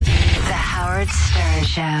Howard Stern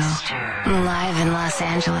Show. Live in Los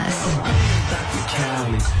Angeles.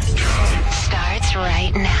 Starts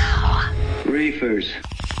right now. Reefers.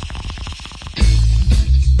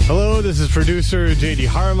 Hello, this is producer J.D.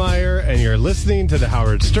 Harmeyer, and you're listening to The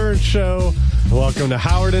Howard Stern Show. Welcome to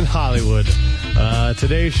Howard in Hollywood.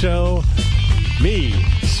 Today's show, me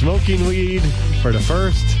smoking weed for the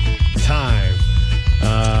first time.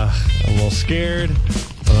 I'm a little scared,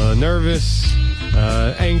 nervous,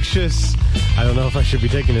 anxious. I don't know if I should be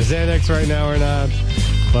taking a Xanax right now or not.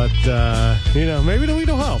 But, maybe the weed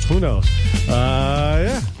will help. Who knows?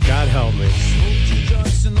 Yeah, God help me.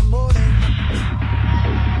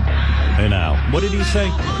 Hey now, what did he say?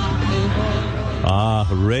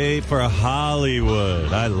 Hooray for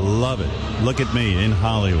Hollywood. I love it. Look at me in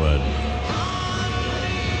Hollywood.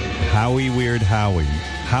 Howie Weird Howie.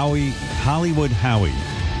 Hollywood Howie.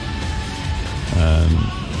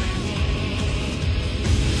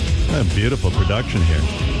 A beautiful production here.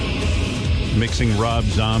 Mixing Rob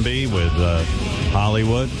Zombie with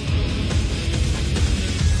Hollywood.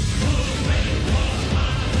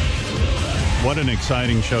 What an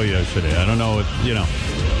exciting show yesterday. I don't know if,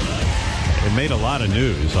 it made a lot of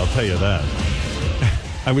news, I'll tell you that.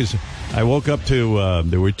 I woke up to,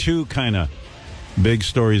 there were two kind of big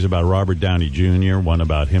stories about Robert Downey Jr., one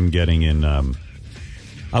about him getting in,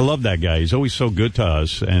 I love that guy. He's always so good to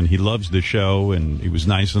us, and he loves the show, and he was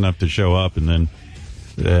nice enough to show up, and then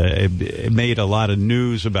it made a lot of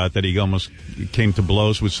news about that he almost came to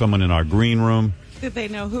blows with someone in our green room. Did they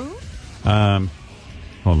know who?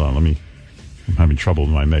 Hold on, I'm having trouble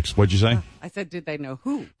with my mix. What'd you say? I said, did they know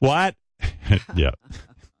who? What? Yeah.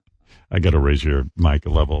 I got to raise your mic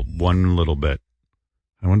level one little bit.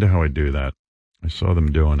 I wonder how I do that. I saw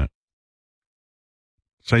them doing it.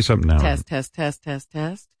 Say something now. Test.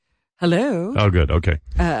 Hello? Oh, good. Okay.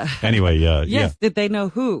 Anyway, yes, yeah. Did they know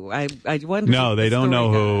who? I wonder. No, they don't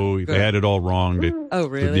know who. They had it all wrong. Oh,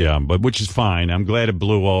 really? Yeah, but which is fine. I'm glad it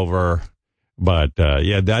blew over. But,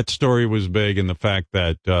 that story was big, and the fact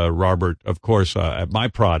that Robert, of course, at my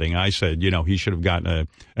prodding, I said, he should have gotten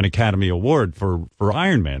an Academy Award for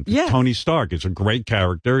Iron Man. Yeah. Tony Stark. It's a great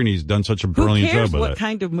character, and he's done such a brilliant job with it. Who cares what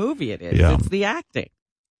kind of movie it is? Yeah. It's the acting.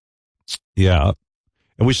 Yeah.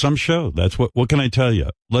 It was some show. That's what can I tell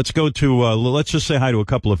you? Let's go to, let's just say hi to a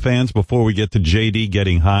couple of fans before we get to JD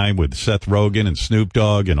getting high with Seth Rogen and Snoop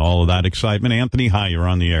Dogg and all of that excitement. Anthony, hi, you're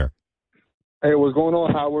on the air. Hey, what's going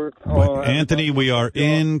on, Howard? Anthony, we are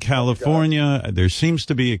in California. There seems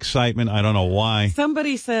to be excitement. I don't know why.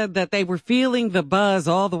 Somebody said that they were feeling the buzz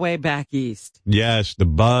all the way back east. Yes, the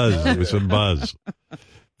buzz. It was a buzz.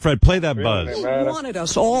 Fred, play that buzz. He wanted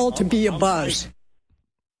us all to be a buzz.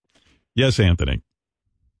 Yes, Anthony.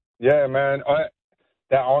 Yeah, man.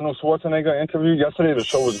 That Arnold Schwarzenegger interview yesterday, the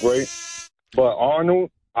show was great. But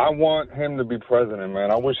Arnold, I want him to be president,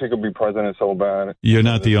 man. I wish he could be president so bad. You're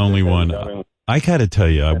not the only one. I got to tell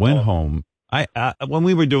you, I went home. When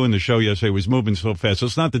we were doing the show yesterday, it was moving so fast.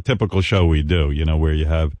 It's not the typical show we do, where you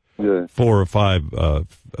have 4 or 5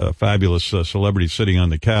 fabulous celebrities sitting on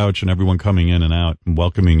the couch and everyone coming in and out and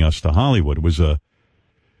welcoming us to Hollywood.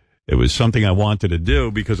 It was something I wanted to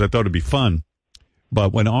do because I thought it'd be fun.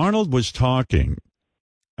 But when Arnold was talking,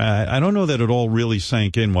 I don't know that it all really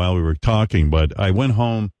sank in while we were talking, but I went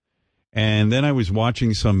home and then I was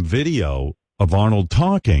watching some video of Arnold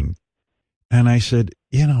talking. And I said,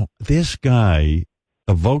 this guy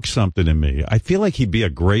evokes something in me. I feel like he'd be a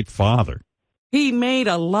great father. He made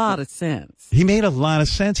a lot of sense.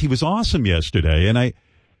 He was awesome yesterday. And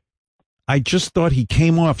I just thought he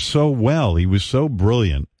came off so well. He was so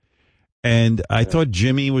brilliant. And I thought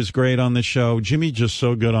Jimmy was great on the show. Jimmy just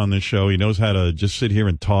so good on the show. He knows how to just sit here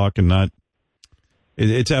and talk and not.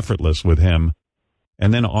 It's effortless with him.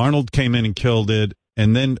 And then Arnold came in and killed it.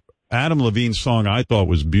 And then Adam Levine's song I thought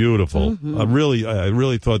was beautiful. Mm-hmm. I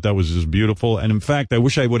really thought that was just beautiful. And in fact, I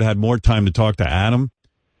wish I would have had more time to talk to Adam.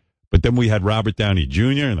 But then we had Robert Downey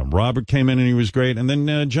Jr. and then Robert came in and he was great. And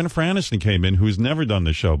then Jennifer Aniston came in, who's never done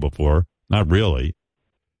the show before. Not really.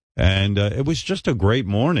 And it was just a great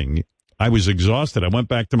morning. I was exhausted. I went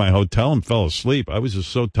back to my hotel and fell asleep. I was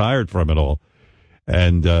just so tired from it all.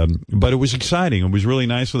 And, but it was exciting. It was really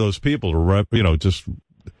nice of those people to, just,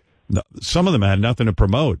 some of them had nothing to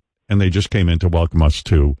promote and they just came in to welcome us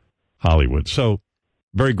to Hollywood. So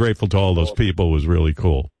very grateful to all those people. It was really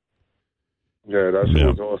cool. Yeah, that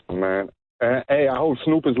was awesome, man. And, hey, I hope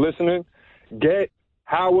Snoop is listening. Get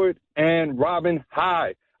Howard and Robin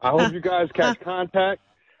high. I hope you guys catch contact.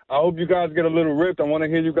 I hope you guys get a little ripped. I want to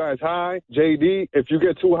hear you guys high. JD, if you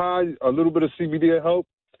get too high, a little bit of CBD will help.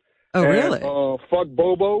 Oh, and, really? Fuck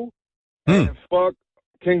Bobo and fuck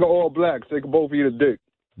King of All Blacks. They can both eat a dick.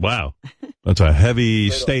 Wow. That's a heavy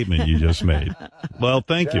statement you just made. Well,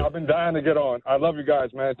 thank you. I've been dying to get on. I love you guys,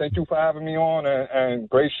 man. Thank you for having me on, and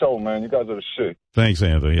great show, man. You guys are the shit. Thanks,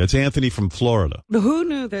 Anthony. It's Anthony from Florida. Who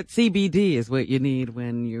knew that CBD is what you need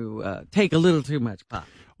when you take a little too much pot?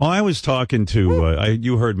 Well, I was talking to,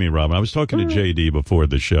 you heard me, Robin. I was talking to JD before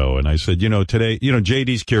the show, and I said, today,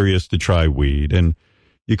 JD's curious to try weed, and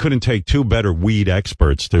you couldn't take two better weed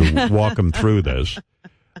experts to walk him through this.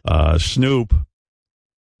 Snoop,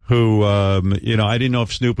 who, I didn't know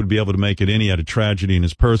if Snoop would be able to make it in. He had a tragedy in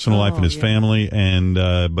his personal life and his family, and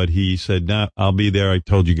but he said, "Nah, I'll be there. I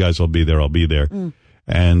told you guys I'll be there. I'll be there."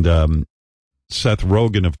 And Seth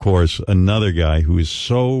Rogen, of course, another guy who is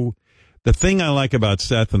so... The thing I like about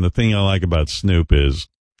Seth and the thing I like about Snoop is,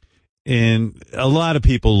 and a lot of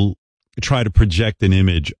people try to project an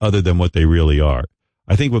image other than what they really are.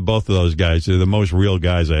 I think with both of those guys, they're the most real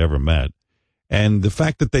guys I ever met. And the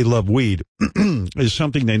fact that they love weed is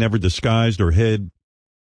something they never disguised or hid.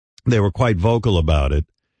 They were quite vocal about it.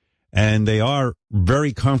 And they are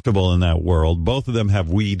very comfortable in that world. Both of them have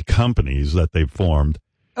weed companies that they've formed.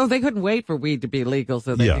 Oh, they couldn't wait for weed to be legal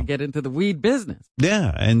so they could get into the weed business.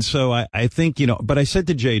 Yeah, and so I think, but I said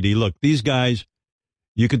to JD, look, these guys,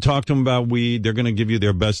 you can talk to them about weed. They're going to give you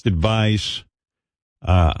their best advice.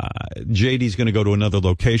 JD's going to go to another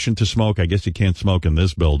location to smoke. I guess you can't smoke in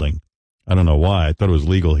this building. I don't know why. I thought it was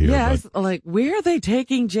legal here. Yeah, where are they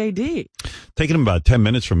taking JD? Taking him about 10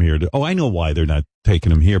 minutes from here. I know why they're not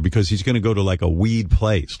taking him here, because he's going to go to like a weed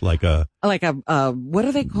place, what do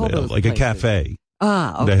they call those like places? A cafe.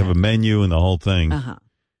 Okay. They have a menu and the whole thing,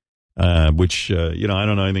 which, I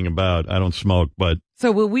don't know anything about. I don't smoke, but.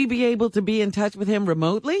 So will we be able to be in touch with him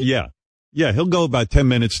remotely? Yeah. Yeah, he'll go about 10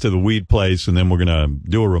 minutes to the weed place, and then we're going to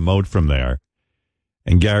do a remote from there.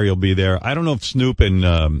 And Gary will be there. I don't know if Snoop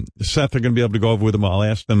and Seth are going to be able to go over with him. I'll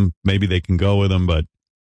ask them. Maybe they can go with him, but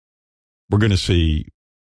we're going to see.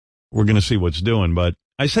 We're going to see what's doing. But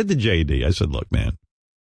I said to JD, I said, look, man,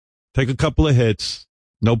 take a couple of hits.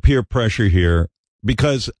 No peer pressure here.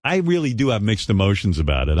 Because I really do have mixed emotions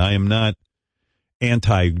about it. I am not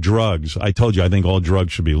anti-drugs. I told you I think all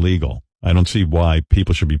drugs should be legal. I don't see why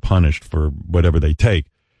people should be punished for whatever they take.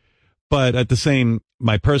 But at the same,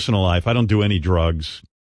 my personal life, I don't do any drugs.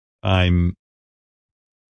 I'm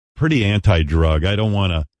pretty anti-drug. I don't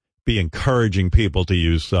want to be encouraging people to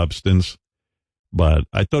use substance. But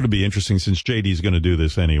I thought it'd be interesting, since JD's going to do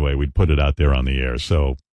this anyway, we'd put it out there on the air.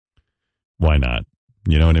 So why not?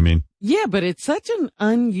 You know what I mean? Yeah, but it's such an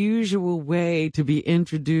unusual way to be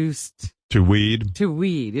introduced to weed.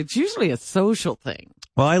 It's usually a social thing.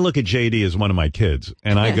 Well, I look at JD as one of my kids,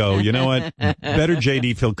 and I go, you know what? Better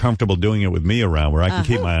JD feel comfortable doing it with me around, where I can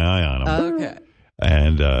keep my eye on him. Okay.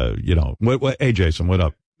 And, hey, Jason, what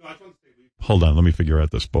up? Hold on, let me figure out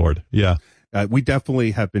this board. Yeah. We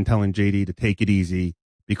definitely have been telling JD to take it easy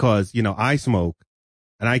because, I smoke,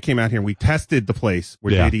 and I came out here and we tested the place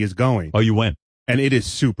where JD is going. Oh, you went? And it is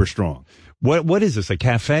super strong. What is this, a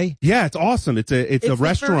cafe? Yeah, it's awesome. It's a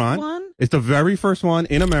restaurant. First one? It's the very first one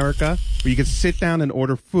in America where you can sit down and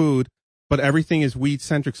order food, but everything is weed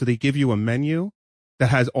centric. So they give you a menu that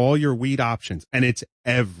has all your weed options, and it's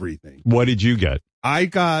everything. What did you get? I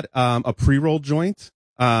got a pre-roll joint.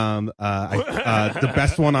 The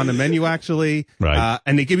best one on the menu, actually. Right.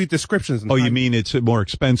 And they give you descriptions. Oh, you mean it's more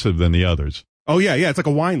expensive than the others? Oh, yeah. It's like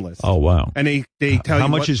a wine list. Oh, wow. And they tell you how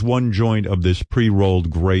much is one joint of this pre-rolled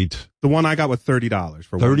great? The one I got was $30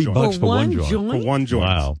 for $30 one bucks for one joint. For one joint.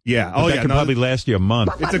 Wow. Yeah. But that could probably last you a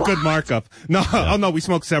month. It's a good markup. No, oh no, we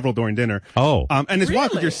smoked several during dinner. Oh. And it's wild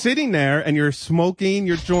because you're sitting there and you're smoking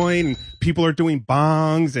your joint, and people are doing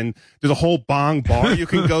bongs, and there's a whole bong bar you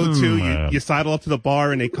can go to. You sidle up to the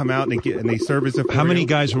bar and they come out and they service it for How you. many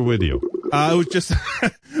guys were with you? It was just,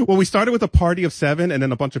 well, we started with a party of 7, and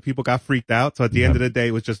then a bunch of people got freaked out. So at the end of the day,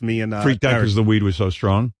 it was just me and freaked out because the weed was so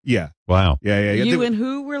strong. Yeah. Wow. Yeah. You and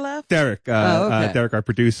who were left? Derek, okay. Derek, our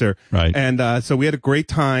producer. Right. And, so we had a great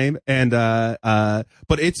time. And, but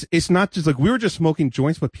it's not just like we were just smoking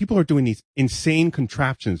joints, but people are doing these insane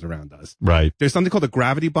contraptions around us. Right. There's something called a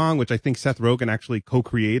gravity bong, which I think Seth Rogen actually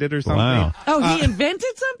co-created or something. Wow. Oh, he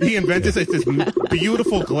invented something? He invented it's this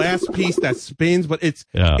beautiful glass piece that spins, but it's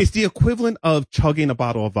the equivalent of chugging a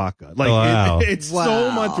bottle of vodka. Like it's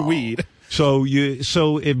so much weed. So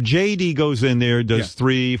if JD goes in there, does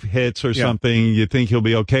 3 hits or something, you think he'll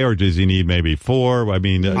be okay, or does he need maybe 4? I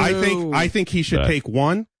mean, I think he should take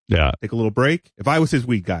 1. Yeah. Take a little break. If I was his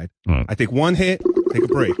weed guide, I take 1 hit, take a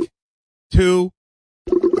break. 2,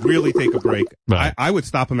 really take a break. Right. I would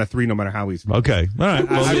stop him at 3 no matter how he's. Okay. All right.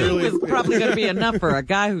 Well, It was probably going to be enough for a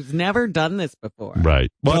guy who's never done this before. Right.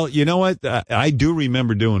 Well, you know what? I do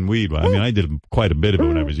remember doing weed. I mean, I did quite a bit of it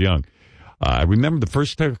when I was young. I remember the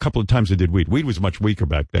first couple of times I did weed. Weed was much weaker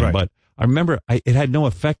back then, Right. but I remember it had no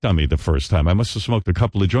effect on me the first time. I must have smoked a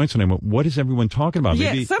couple of joints, and I went, what is everyone talking about?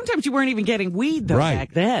 Yeah, sometimes you weren't even getting weed, though,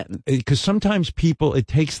 back then. Because sometimes people, it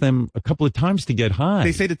takes them a couple of times to get high.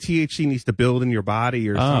 They say the THC needs to build in your body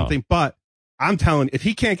or something, but I'm telling you, if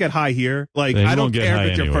he can't get high here, like, I don't care if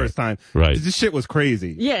it's your first time. Right. This shit was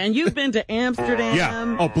crazy. Yeah, and you've been to Amsterdam.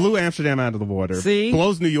 Yeah. Oh, blew Amsterdam out of the water. See?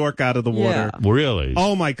 Blows New York out of the water. Yeah. Really?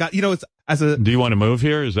 Oh my God. You know, it's do you want to move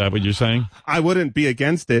here? Is that what you're saying? I wouldn't be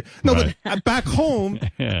against it. No, Right. but back home,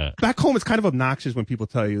 Yeah. back home, it's kind of obnoxious when people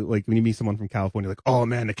tell you, like, when you meet someone from California, like, oh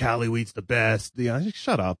man, the Cali weed's the best. Yeah, like,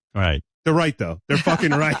 shut up. Right. They're right though. They're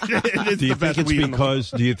fucking right. It's Do you the best think it's weed in the world.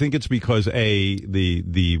 because? Do you think it's because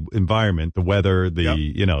the environment, the weather,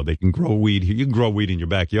 Yep. they can grow weed here. You can grow weed in your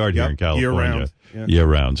backyard here Yep. in California Year-round. Yeah. year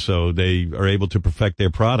round. So they are able to perfect their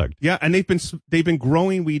product. Yeah, and they've been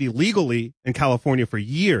growing weed illegally in California for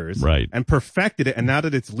years, Right. And perfected it. And now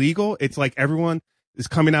that it's legal, it's like everyone is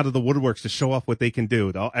coming out of the woodworks to show off what they can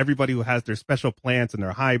do. Everybody who has their special plants and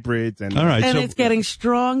their hybrids and All right. And so it's getting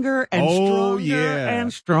stronger and yeah.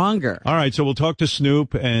 stronger. All right, so we'll talk to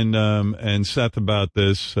Snoop and Seth about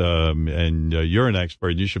this. And you're an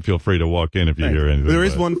expert. You should feel free to walk in if you hear anything. There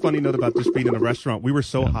is but- one funny note about just being in a restaurant. We were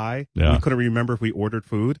so high, Yeah. we couldn't remember if we ordered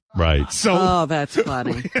food. Right. So Oh, that's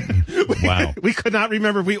funny. Wow. we could not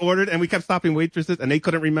remember if we ordered, and we kept stopping waitresses, and they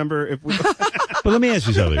couldn't remember if we. But let me ask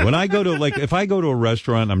you something. When I go to if I go to a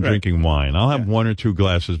restaurant, I'm drinking wine. I'll have one or two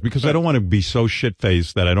glasses because I don't want to be so shit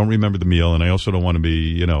faced that I don't remember the meal, and I also don't want to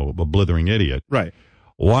be, a blithering idiot. Right.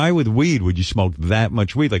 Why with weed would you smoke that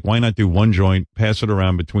much weed? Like, why not do one joint, pass it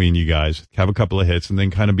around between you guys, have a couple of hits, and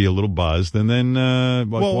then kind of be a little buzzed, and then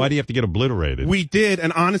why do you have to get obliterated? We did,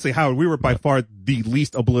 and honestly, Howard, we were by far the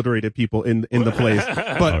least obliterated people in the place.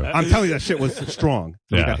 But I'm telling you, that shit was strong.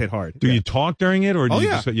 We got hit hard. Do you talk during it, or do you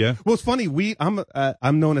yeah. just yeah? Well, it's funny.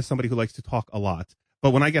 I'm known as somebody who likes to talk a lot,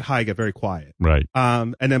 but when I get high, I get very quiet. Right.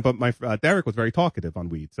 But my Derek was very talkative on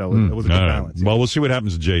weed, so it was a good All right. balance. Well, we'll see what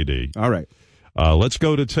happens to JD. All right. Let's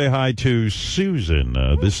go to say hi to Susan.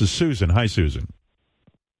 This is Susan. Hi, Susan.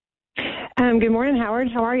 Good morning, Howard.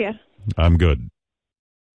 How are you? I'm good.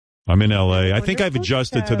 I'm in L.A. I think I've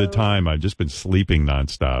adjusted to the time. I've just been sleeping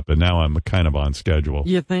nonstop, and now I'm kind of on schedule.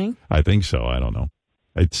 You think? I think so. I don't know.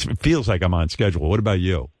 It feels like I'm on schedule. What about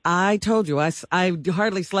you? I told you, I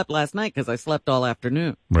hardly slept last night because I slept all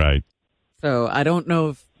afternoon. Right. So I don't know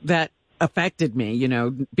if that affected me,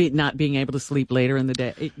 not being able to sleep later in the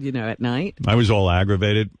day, at night. I was all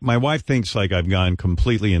aggravated. My wife thinks like I've gone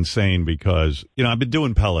completely insane because, I've been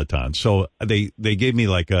doing Peloton. So they gave me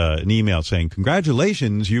like an email saying,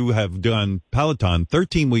 congratulations, you have done Peloton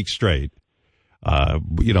 13 weeks straight.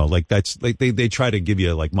 Like that's like they try to give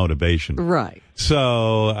you like motivation. Right.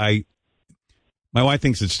 So my wife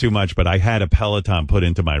thinks it's too much, but I had a Peloton put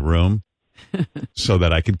into my room so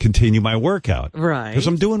that I could continue my workout. Right. Because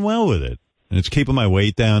I'm doing well with it. And it's keeping my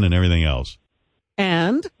weight down and everything else.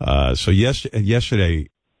 And? So yesterday,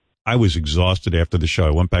 I was exhausted after the show.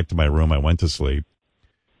 I went back to my room. I went to sleep.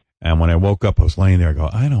 And when I woke up, I was laying there. I go,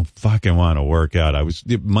 I don't fucking want to work out.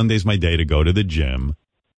 Monday's my day to go to the gym.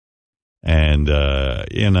 And,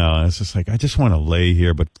 it's just like, I just want to lay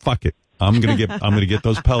here, but fuck it. I'm going to get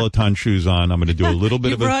those Peloton shoes on. I'm going to do a little bit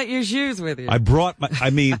you of brought your shoes with you. I brought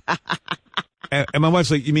and my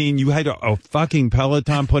wife's like, you mean you had a fucking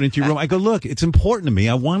Peloton put into your room? I go, look, it's important to me.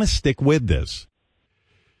 I want to stick with this.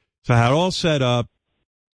 So I had it all set up.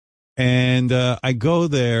 And I go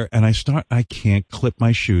there and I can't clip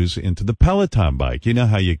my shoes into the Peloton bike. You know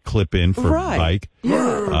how you clip in for a bike?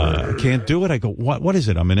 Yeah. I can't do it. I go, what is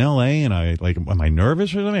it? I'm in L.A. and am I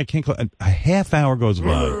nervous or something? I can't a half hour goes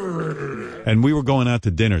by. And we were going out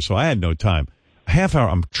to dinner, so I had no time. A half hour,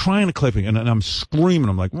 I'm trying to clip it, and I'm screaming.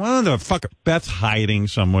 I'm like, what the fuck? Beth's hiding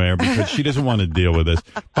somewhere because she doesn't want to deal with this.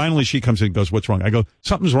 Finally, she comes in and goes, what's wrong? I go,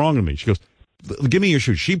 something's wrong with me. She goes, give me your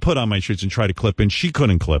shoes. She put on my shoes and tried to clip in. She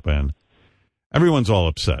couldn't clip in. Everyone's all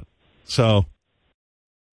upset. So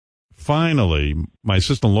finally, my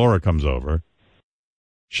sister Laura comes over.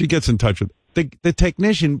 She gets in touch with the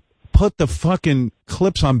technician. Put the fucking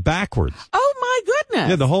clips on backwards. Oh my goodness!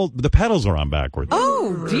 Yeah, the pedals are on backwards.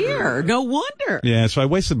 Oh dear, no wonder. Yeah, so I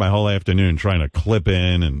wasted my whole afternoon trying to clip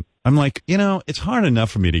in, and I'm like, it's hard enough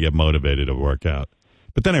for me to get motivated to work out.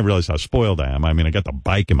 But then I realized how spoiled I am. I mean, I got the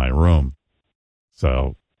bike in my room,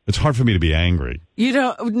 so it's hard for me to be angry.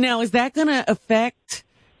 Now, is that going to affect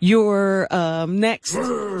your next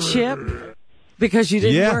chip because you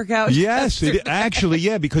didn't work out? Yes, actually,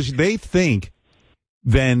 yeah, because they think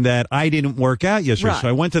then that I didn't work out yesterday. Right. So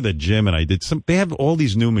I went to the gym and I did they have all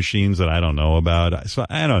these new machines that I don't know about. So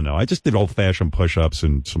I don't know. I just did old-fashioned push-ups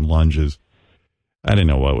and some lunges. I didn't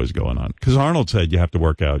know what was going on. Because Arnold said you have to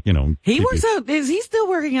work out, He works out. Is he still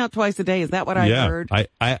working out twice a day? Is that what I heard?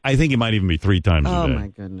 I think he might even be 3 times a day. Oh, my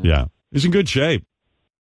goodness. Yeah. He's in good shape.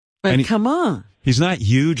 But come on. He's not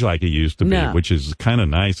huge like he used to be, which is kind of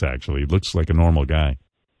nice, actually. He looks like a normal guy.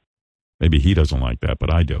 Maybe he doesn't like that,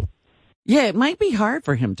 but I do. Yeah, it might be hard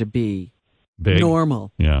for him to be big,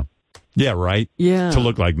 normal. Yeah. Yeah, right? Yeah. To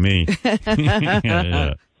look like me.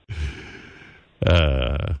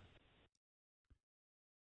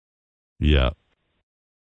 Yeah.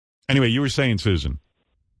 Anyway, you were saying, Susan.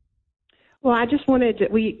 Well, I just wanted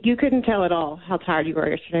to, you couldn't tell at all how tired you were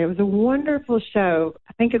yesterday. It was a wonderful show,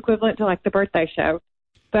 I think equivalent to like the birthday show.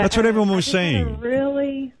 But that's what everyone was saying.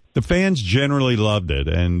 Really? The fans generally loved it,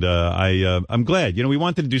 and I'm glad. We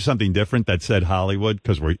wanted to do something different that said Hollywood,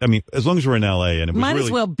 because as long as we're in L.A. and it was might really,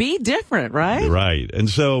 as well be different, right? Right. And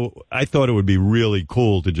so I thought it would be really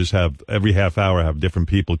cool to just have every half hour have different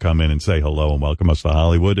people come in and say hello and welcome us to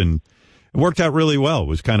Hollywood, and it worked out really well. It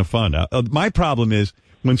was kind of fun. My problem is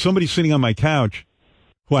when somebody's sitting on my couch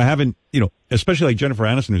who I haven't, especially like Jennifer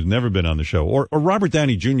Aniston, who's never been on the show, or Robert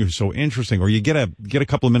Downey Jr., who's so interesting, or you get a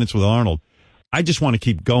couple of minutes with Arnold. I just want to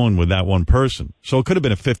keep going with that one person. So it could have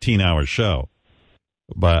been a 15-hour show.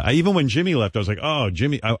 But even when Jimmy left, I was like, oh,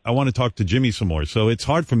 Jimmy, I want to talk to Jimmy some more. So it's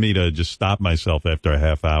hard for me to just stop myself after a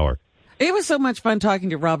half hour. It was so much fun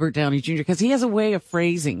talking to Robert Downey Jr. because he has a way of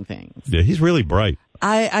phrasing things. Yeah, he's really bright.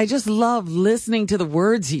 I just love listening to the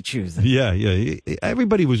words he chooses. Yeah.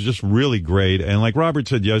 Everybody was just really great. And like Robert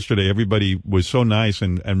said yesterday, everybody was so nice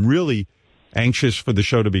and really anxious for the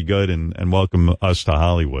show to be good and welcome us to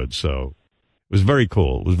Hollywood. So it was very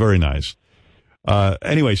cool. It was very nice.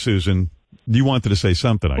 Anyway, Susan, you wanted to say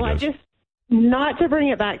something, I guess. Just not to bring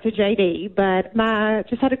it back to JD, but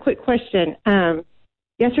just had a quick question.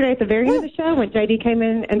 Yesterday at the very end of the show, when JD came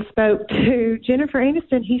in and spoke to Jennifer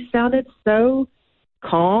Aniston, he sounded so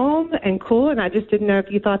calm and cool, and I just didn't know if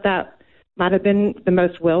you thought that might have been the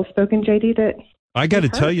most well-spoken JD that I got to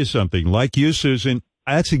tell you something. Like you, Susan,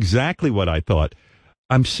 that's exactly what I thought.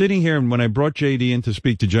 I'm sitting here, and when I brought JD in to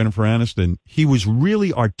speak to Jennifer Aniston, he was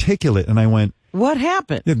really articulate, and I went, what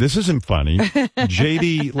happened? Yeah, this isn't funny.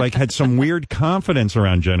 JD had some weird confidence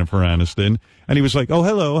around Jennifer Aniston, and he was like, oh,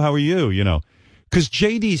 hello, how are you? Because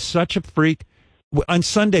JD's such a freak. On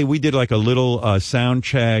Sunday, we did a little sound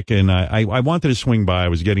check, and I wanted to swing by. I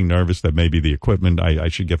was getting nervous that maybe the equipment, I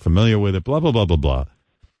should get familiar with it, blah, blah, blah, blah, blah.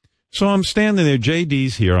 So I'm standing there.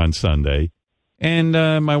 JD's here on Sunday, and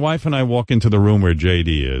my wife and I walk into the room where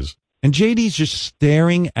JD is, and JD's just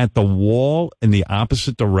staring at the wall in the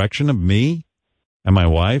opposite direction of me and my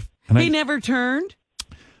wife. And he never turned?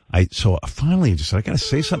 So finally I just said, I got to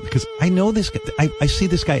say something, because I know this guy. I see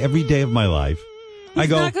this guy every day of my life. He's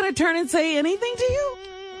not going to turn and say anything to you?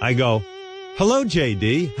 I go, hello,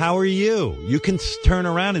 JD. How are you? You can turn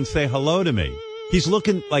around and say hello to me. He's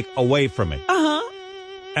looking away from me. Uh-huh.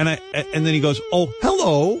 And then he goes, oh,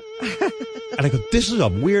 hello. And I go, this is a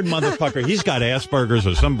weird motherfucker. He's got Asperger's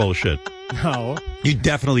or some bullshit. No. You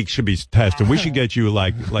definitely should be tested. We should get you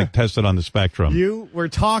tested on the spectrum. You were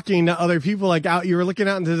talking to other people you were looking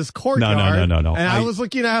out into this courtyard. No. And I was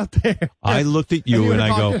looking out there. I looked at you and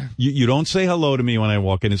I go, you don't say hello to me when I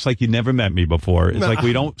walk in. It's like you never met me before. It's like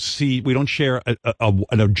we don't share an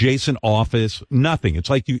adjacent office, nothing. It's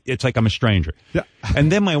like I'm a stranger. Yeah.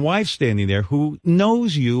 And then my wife's standing there who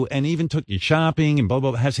knows you and even took you shopping and blah,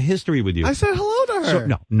 blah, blah, has a history with you. I said hello to her.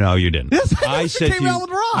 So, no, you didn't. Yes, I said came out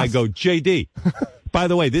with Ross. I go, JD. By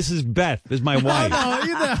the way, this is Beth. This is my wife.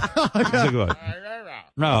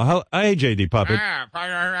 No, hey, JD Puppet.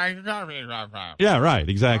 Yeah, right,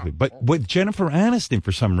 exactly. But with Jennifer Aniston,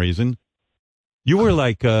 for some reason, you were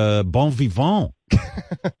like bon vivant.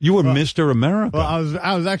 You were Mr. America. Well,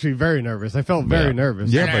 I was actually very nervous. I felt very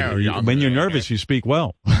nervous. Yeah, but when you're nervous, you speak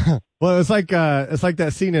well. Well, it's like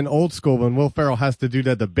that scene in Old School when Will Ferrell has to do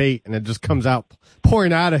that debate, and it just comes out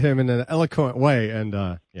pouring out of him in an eloquent way, and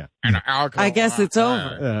yeah. I guess it's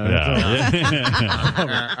over.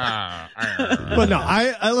 But no,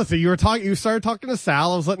 I listen. You started talking to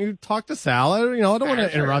Sal. I was letting you talk to Sal. I don't want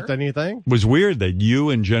to interrupt anything. It was weird that you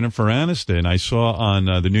and Jennifer Aniston, I saw on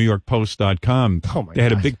the NewYorkPost.com. Oh my! They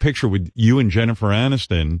had a big picture with you and Jennifer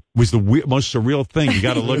Aniston. It was the most surreal thing. You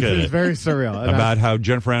got to look at it. It's very surreal. About how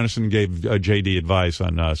Jennifer Aniston gave JD advice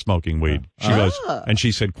on smoking weed. She goes, and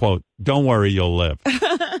she said, quote, "Don't worry, you'll live."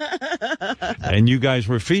 And you guys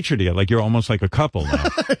were featured together, like you're almost like a couple now.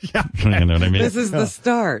 Yeah, you know what I mean? This is the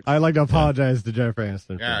start. I'd like to apologize to Jennifer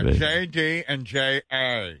Aniston. Yeah, JD and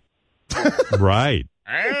JA. Right.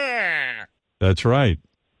 That's right.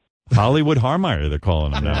 Hollywood Harmeyer, they're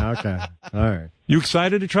calling him now. Yeah, okay. All right. You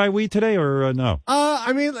excited to try weed today or no?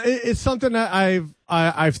 I mean, it's something that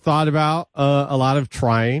I've thought about a lot of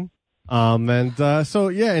trying. So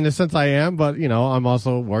yeah, in a sense I am, but I'm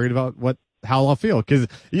also worried about how I'll feel because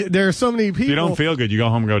there are so many people. If you don't feel good, you go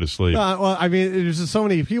home and go to sleep. Well, I mean, there's just so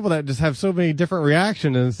many people that just have so many different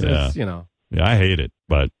reactions. Yeah, I hate it,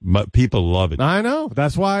 but people love it. I know.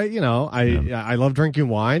 That's why, I love drinking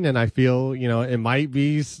wine and I feel, it might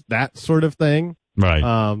be that sort of thing. Right.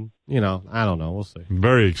 I don't know. We'll see.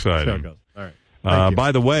 Very exciting. See how it goes. All right.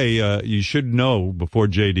 By the way, you should know before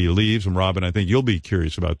JD leaves, and Robin, I think you'll be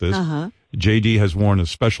curious about this. JD has worn a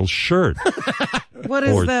special shirt. What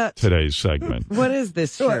is that? Today's segment. What is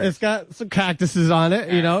this shirt? It's got some cactuses on it.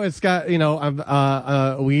 It's got,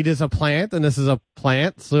 weed is a plant and this is a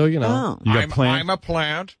plant. So, You got I'm a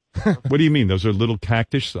plant. What do you mean? Those are little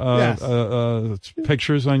cactus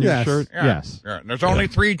pictures on your shirt? Yeah. Yes. Yeah. There's only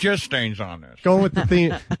 3 jizz stains on this. Going with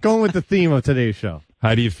the theme of today's show.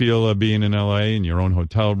 How do you feel being in L.A. in your own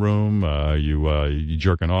hotel room? You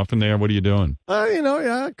jerking off in there? What are you doing?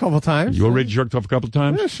 A couple times. You already jerked off a couple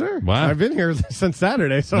times? Yeah, sure. Wow. I've been here since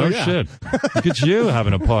Saturday, so no shit. Look at you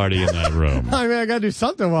having a party in that room. I mean, I got to do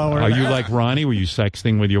something while we're Are you like Ronnie? Were you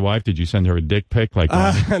sexting with your wife? Did you send her a dick pic? No,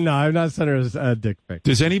 I've not sent her a dick pic.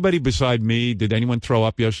 Does anybody beside me, did anyone throw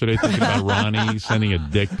up yesterday thinking about Ronnie sending a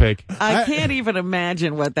dick pic? I can't even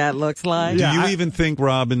imagine what that looks like. Do you even think,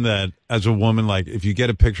 Robin, that as a woman, like if you get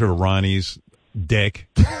a picture of Ronnie's dick,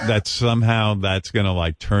 that somehow that's going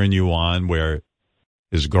to turn you on where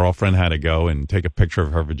his girlfriend had to go and take a picture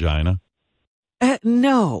of her vagina?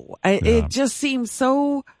 No. It just seems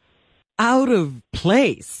so out of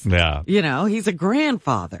place. Yeah. He's a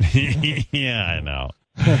grandfather. Yeah, I know.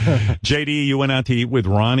 JD, you went out to eat with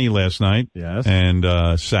Ronnie last night. Yes.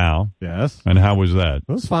 And Sal. Yes. And how was that?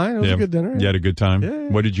 It was fine. It was a good dinner. You had a good time? Yeah.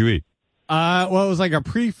 What did you eat? Well, it was like a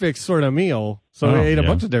prefix sort of meal. So we ate a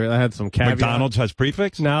bunch of different. I had some caviar. McDonald's has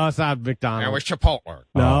prefix? No, it's not McDonald's. It was Chipotle.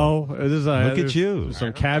 No, it is look at you. There's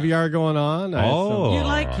some caviar going on. You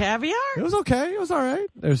like caviar? It was okay. It was all right.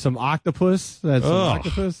 There's some octopus. That's some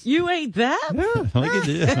octopus. You ate that? Yeah.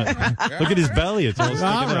 Look at his belly. It's all sticking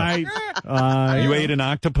all right. You ate an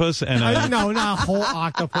octopus and no, not a whole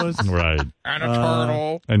octopus. Right. And a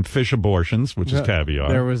turtle. And fish abortions, which is caviar.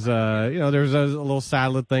 There was there was a little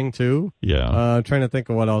salad thing too. Yeah. Trying to think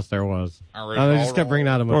of what else there was. They just kept bringing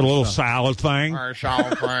out or a little salad thing.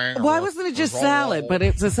 Why wasn't it just salad? But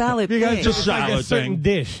it's a salad thing. Just like a certain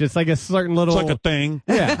dish. It's like a certain little. It's like a thing.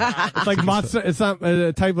 Yeah. It's like mozzarella. It's not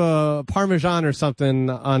a type of Parmesan or something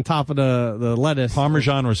on top of the lettuce.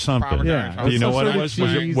 Parmesan or something. Yeah. Do you know what it was?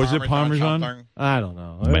 Was it Parmesan? Something? I don't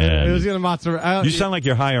know. Man. It was going to mozzarella. You sound like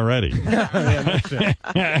you're high already.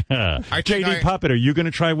 JD Puppet, are you going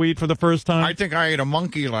to try weed for the first time? I think I ate a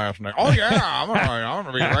monkey last night. Oh, yeah. I'm going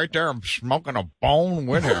to be right there. I'm smoking a bone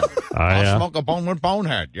with him. I'll smoke a bone with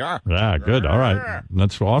Bonehead. Yeah. Yeah, good. All right.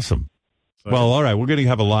 That's awesome. Well, all right. We're going to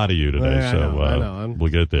have a lot of you today, I know.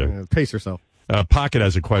 We'll get there. Pace yourself. Pocket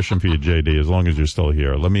has a question for you, JD, as long as you're still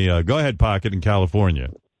here. Let me go ahead, Pocket, in California.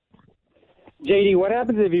 JD, what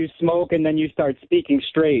happens if you smoke and then you start speaking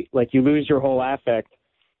straight, like you lose your whole affect?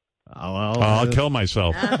 Oh, well, I'll kill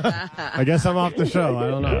myself. I guess I'm off the show. I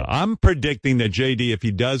don't know. I'm predicting that JD, if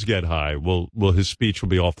he does get high, his speech will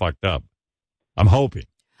be all fucked up. I'm hoping.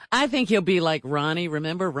 I think he'll be like Ronnie.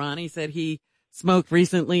 Remember, Ronnie said he smoked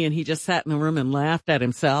recently and he just sat in the room and laughed at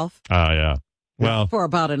himself. Yeah. Well, for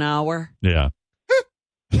about an hour. Yeah.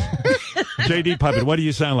 JD Puppet, what do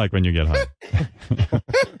you sound like when you get high?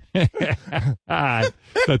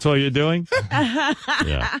 That's all you're doing?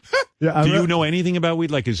 Yeah. Do you know anything about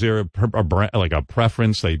weed? Like, is there a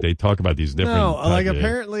preference? They talk about these different. No,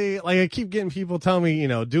 apparently, I keep getting people telling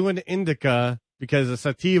me, do an indica because a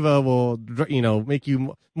sativa will, make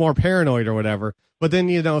you more paranoid or whatever. But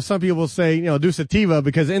then, some people say, do sativa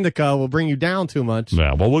because indica will bring you down too much.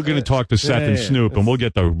 Yeah. Well, we're going to talk to Seth and Snoop, and we'll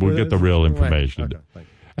get the real information. Okay,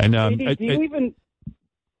 and do you even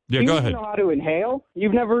go ahead. Know how to inhale?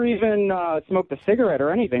 You've never even smoked a cigarette or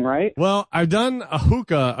anything, right? Well, I've done a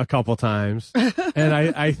hookah a couple times, and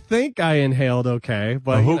I think I inhaled okay.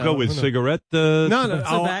 But a hookah with cigarette? No,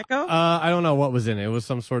 tobacco? I don't know what was in it. It was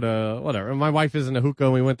some sort of whatever. My wife is in a hookah,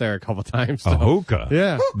 and we went there a couple times. So. A hookah?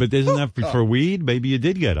 Yeah. But isn't that for weed? Maybe you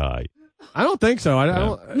did get high. I don't think so. I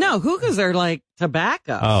don't. No, hookahs are like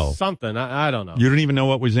tobacco. Oh. Something. I don't know. You don't even know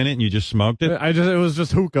what was in it and you just smoked it? It was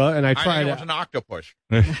just hookah and I tried it. It was an octopus.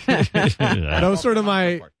 That was sort of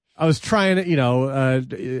I was trying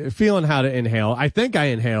to, feeling how to inhale. I think I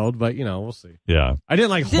inhaled, but we'll see. Yeah. I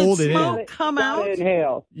didn't hold it in. Did smoke come out?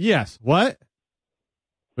 Inhale. Yes. What?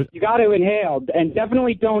 You got to inhale, and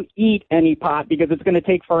definitely don't eat any pot because it's going to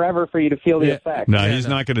take forever for you to feel the effect. No, he's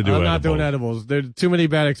not going to do I'm edibles. not doing edibles. There's too many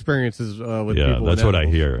bad experiences with people. Yeah, that's what I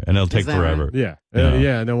hear, and it'll take forever. Right?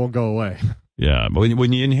 Yeah, and it won't go away. Yeah, but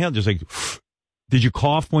when you inhale, just like, did you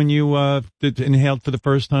cough when you inhaled for the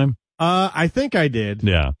first time? I think I did.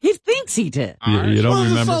 Yeah. He thinks he did. You don't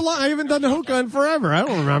remember? So long. I haven't done the hookah in forever. I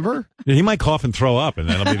don't remember. He might cough and throw up, and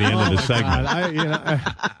that'll be the end of the segment.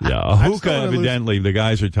 A hookah, evidently, the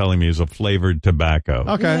guys are telling me, is a flavored tobacco.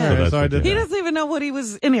 Okay, so I did. He doesn't even know what he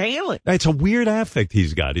was inhaling. It's a weird affect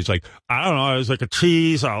he's got. He's like, I don't know, it was like a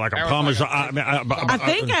cheese or like a parmesan. I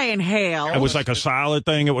think I inhaled. It was like a salad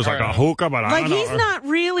thing. It was like a hookah, but I don't know. He's not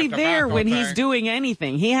really there when he's doing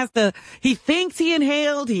anything. He thinks he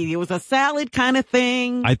inhaled. It was a salad kind of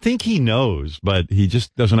thing. I think he knows, but he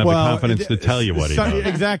just doesn't have the confidence to tell you what he knows.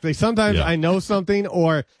 Exactly. Sometimes I know something,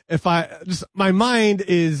 or if my mind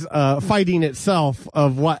is fighting itself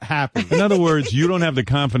of what happened. In other words, you don't have the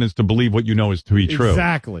confidence to believe what you know is to be true.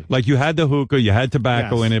 Exactly. Like you had the hookah, you had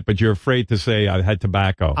tobacco in it, but you're afraid to say I had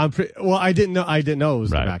tobacco. I didn't know it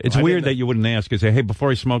was tobacco. It's weird that you wouldn't ask and say, hey,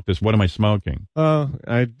 before I smoke this, what am I smoking?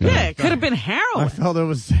 It could have been heroin. I felt it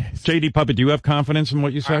was. JD Puppet, do you have confidence in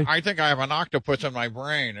what you say? I think I have an octopus in my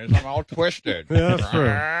brain. I'm all twisted. Yeah, that's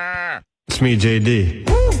true. It's me, JD.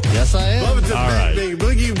 Yes, I am. Love it to all right. big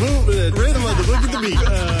boogie boom, the rhythm of the boogie the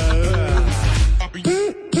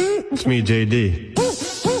beat. It's me, JD.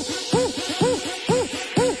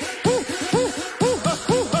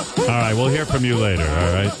 All right, we'll hear from you later,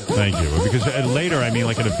 all right? Thank you. Because later, I mean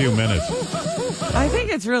like in a few minutes. I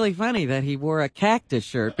think it's really funny that he wore a cactus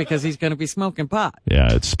shirt because he's going to be smoking pot.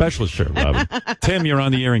 Yeah, it's special shirt, Robin. Tim, you're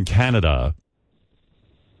on the air in Canada.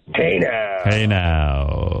 Hey now. Hey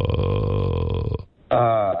now.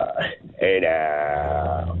 Hey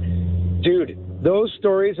now. Dude, those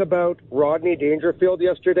stories about Rodney Dangerfield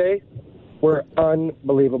yesterday were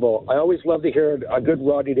unbelievable. I always love to hear a good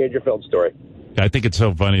Rodney Dangerfield story. I think it's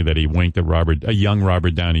so funny that he winked at a young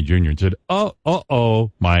Robert Downey Jr. and said,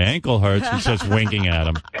 oh, my ankle hurts. He starts winking at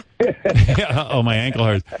him. Oh, my ankle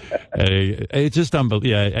hurts. It's just unbelievable.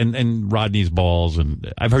 Yeah, and Rodney's balls.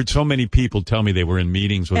 And I've heard so many people tell me they were in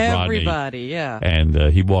meetings with Everybody, Rodney. yeah.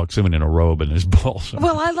 And he walks in a robe and his balls.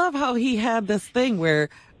 Well, I love how he had this thing where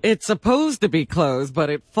it's supposed to be closed, but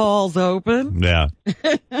it falls open. Yeah.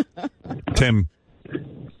 Tim.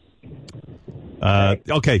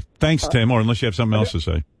 Okay, thanks, Tim, or unless you have something else to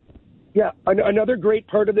say. Yeah, another great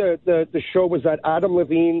part of the show was that Adam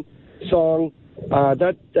Levine song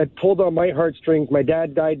that pulled on my heartstrings. My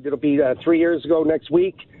dad died, it'll be 3 years ago next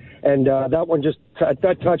week, and that one just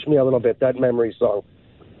that touched me a little bit, that memory song.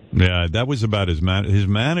 Yeah, that was about his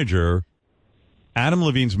manager. Adam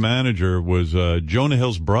Levine's manager was Jonah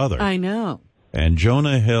Hill's brother. I know. And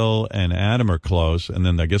Jonah Hill and Adam are close, and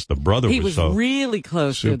then I guess the brother was really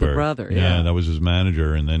close to the brother. Yeah, that was his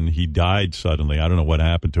manager, and then he died suddenly. I don't know what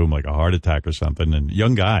happened to him, like a heart attack or something, and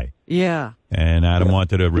young guy. Yeah. And Adam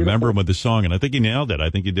wanted to remember him with the song, and I think he nailed it. I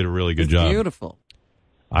think he did a really good job. Beautiful.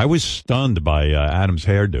 I was stunned by Adam's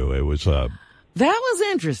hairdo. It was... that was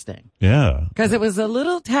interesting. Yeah. Because it was a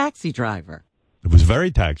little Taxi Driver. It was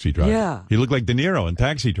very Taxi Driver. Yeah. He looked like De Niro in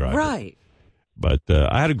Taxi Driver. Right. But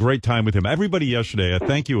I had a great time with him. Everybody yesterday,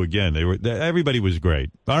 thank you again. Everybody was great.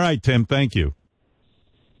 All right, Tim, thank you.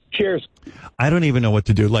 Cheers. I don't even know what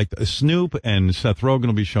to do. Like Snoop and Seth Rogen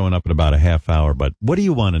will be showing up in about a half hour. But what do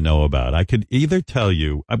you want to know about? I could either tell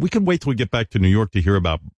you, we can wait till we get back to New York to hear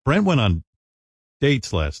about. Brent went on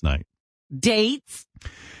dates last night. Dates?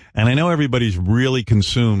 And I know everybody's really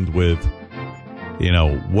consumed with,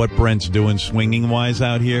 what Brent's doing swinging-wise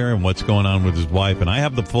out here and what's going on with his wife. And I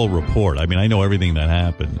have the full report. I mean, I know everything that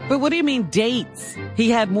happened. But what do you mean dates?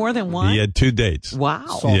 He had more than one? He had 2 dates. Wow.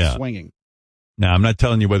 Soft swinging. Now, I'm not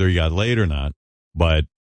telling you whether he got laid or not,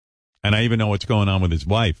 and I even know what's going on with his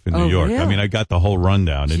wife in New York. Really? I mean, I got the whole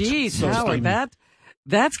rundown. Jeez, Howard,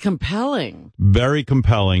 that's compelling. Very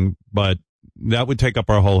compelling, but that would take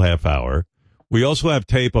up our whole half hour. We also have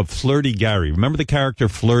tape of Flirty Gary. Remember the character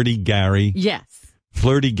Flirty Gary? Yes.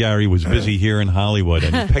 Flirty Gary was busy here in Hollywood,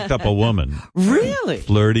 and he picked up a woman. Really?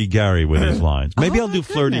 Flirty Gary with his lines. Maybe I'll do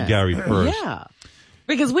Flirty Gary first. Yeah.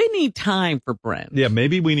 Because we need time for Brent. Yeah,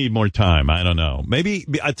 maybe we need more time. I don't know. Maybe,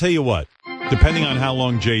 I'll tell you what, depending on how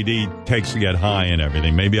long JD takes to get high and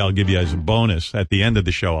everything, maybe I'll give you as a bonus at the end of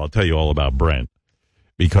the show, I'll tell you all about Brent.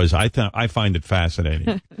 Because I find it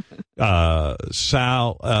fascinating. Not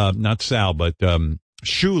Sal, but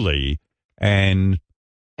Shuley and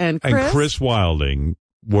Chris Wilding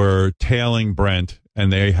were tailing Brent,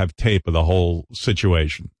 and they have tape of the whole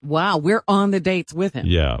situation. Wow, we're on the dates with him.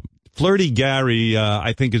 Yeah. Flirty Gary,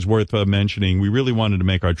 I think, is worth mentioning. We really wanted to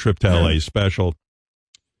make our trip to L.A. special.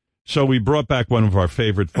 So we brought back one of our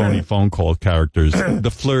favorite phony phone call characters,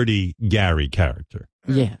 the Flirty Gary character.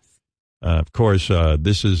 Yes. Of course,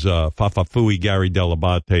 this is Fafafui Gary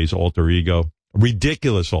Delabate's alter ego,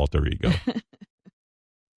 ridiculous alter ego.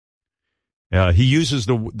 He uses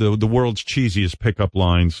the world's cheesiest pickup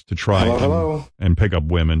lines to try and pick up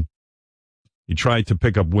women. He tried to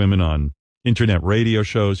pick up women on internet radio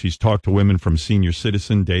shows. He's talked to women from senior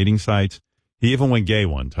citizen dating sites. He even went gay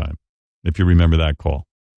one time, if you remember that call.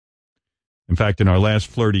 In fact, in our last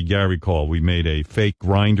Flirty Gary call, we made a fake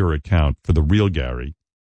Grindr account for the real Gary.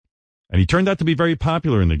 And he turned out to be very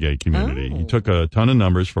popular in the gay community. He took a ton of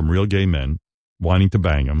numbers from real gay men wanting to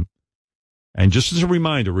bang him. And just as a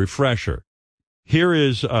reminder, refresher, here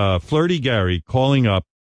is Flirty Gary calling up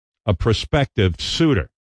a prospective suitor.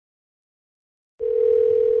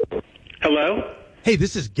 Hello? Hey,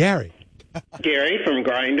 this is Gary. Gary from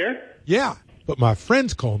Grindr? Yeah, but my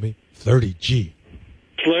friends call me Flirty G.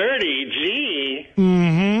 Flirty G?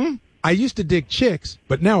 Mm-hmm. I used to dig chicks,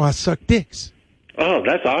 but now I suck dicks. Oh,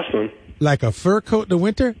 that's awesome. Like a fur coat in the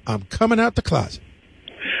winter, I'm coming out the closet.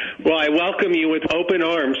 Well, I welcome you with open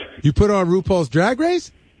arms. You put on RuPaul's Drag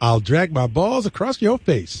Race? I'll drag my balls across your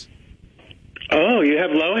face. Oh, you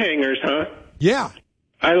have low hangers, huh? Yeah.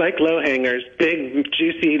 I like low hangers. Big,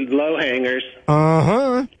 juicy low hangers.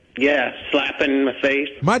 Uh-huh. Yeah, slapping in my face.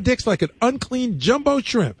 My dick's like an unclean jumbo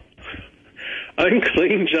shrimp.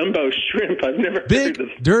 Unclean jumbo shrimp? I've never Big, heard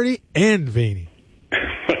of... dirty, and veiny.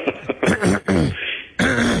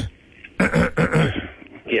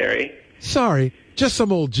 Gary. Sorry, just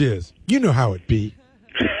some old jizz. You know how it be.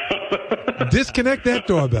 Disconnect that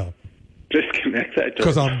doorbell. Disconnect that doorbell.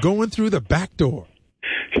 Because I'm going through the back door.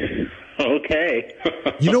 Okay.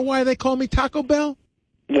 You know why they call me Taco Bell?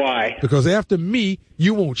 Why? Because after me,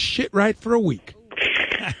 you won't shit right for a week.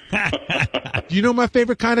 Do you know my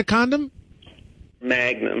favorite kind of condom?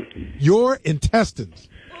 Magnum. Your intestines.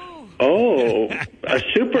 Oh, a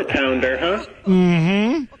super pounder, huh?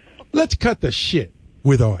 Mm-hmm. Let's cut the shit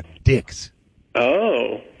with our dicks.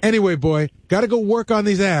 Oh. Anyway, boy, gotta go work on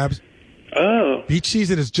these abs. Oh. Beach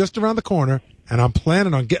season is just around the corner, and I'm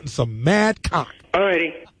planning on getting some mad cock.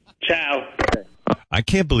 Alrighty. Ciao. I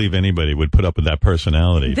can't believe anybody would put up with that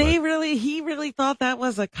personality. He really thought that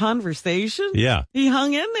was a conversation? Yeah. He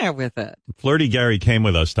hung in there with it. Flirty Gary came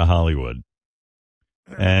with us to Hollywood,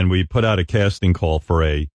 and we put out a casting call for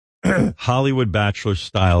a Hollywood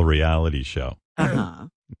Bachelor-style reality show. Uh-huh.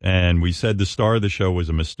 And we said the star of the show was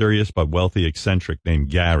a mysterious but wealthy eccentric named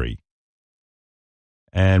Gary.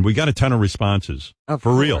 And we got a ton of responses.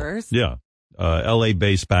 For real. Yeah.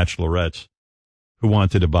 LA-based bachelorettes who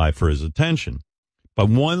wanted to vie for his attention. But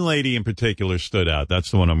one lady in particular stood out.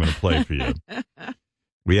 That's the one I'm going to play for you.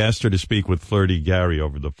 We asked her to speak with Flirty Gary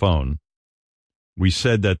over the phone. We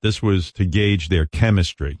said that this was to gauge their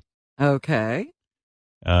chemistry. Okay.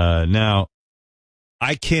 Now,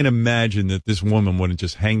 I can't imagine that this woman wouldn't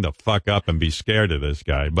just hang the fuck up and be scared of this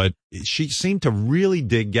guy, but she seemed to really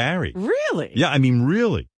dig Gary. Really? Yeah, I mean,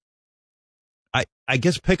 really. I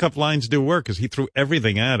guess pickup lines do work because he threw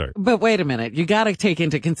everything at her. But wait a minute. You got to take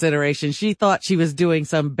into consideration she thought she was doing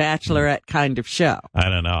some bachelorette kind of show. I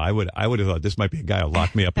don't know. I would have thought this might be a guy who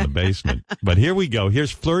locked me up in the basement. But here we go. Here's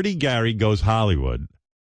Flirty Gary Goes Hollywood.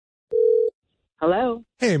 Hello?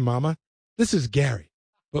 Hey, Mama. This is Gary,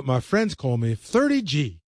 but my friends call me Flirty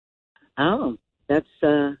G. Oh, that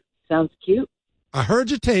sounds cute. I heard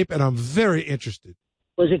your tape, and I'm very interested.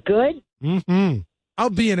 Was it good? Mm-hmm. I'll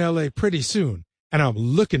be in L.A. pretty soon, and I'm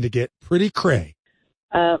looking to get pretty cray.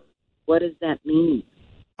 What does that mean?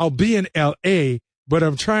 I'll be in L.A., but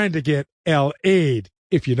I'm trying to get L.A.'d,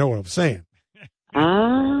 if you know what I'm saying.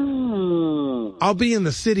 Oh. I'll be in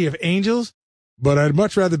the city of angels, but I'd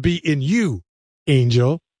much rather be in you,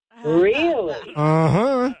 angel. Really?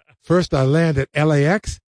 Uh-huh. First I land at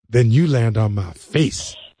LAX, then you land on my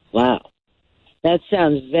face. Wow. That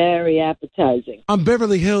sounds very appetizing. I'm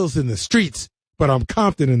Beverly Hills in the streets, but I'm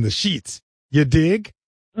Compton in the sheets. You dig?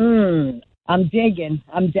 I'm digging.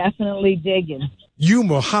 I'm definitely digging. You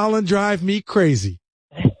Mulholland drive me crazy.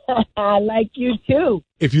 I like you too.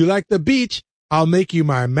 If you like the beach, I'll make you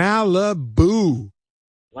my Malibu.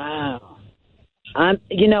 Wow. I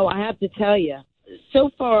have to tell you, so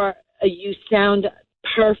far you sound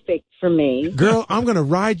perfect for me. Girl, I'm going to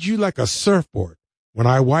ride you like a surfboard. When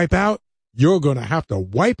I wipe out, you're going to have to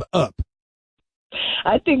wipe up.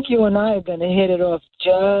 I think you and I are going to hit it off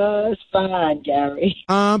just fine, Gary.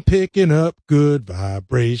 I'm picking up good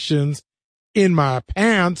vibrations in my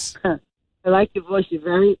pants. I like your voice. You're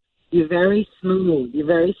very, You're very smooth. You're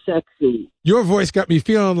very sexy. Your voice got me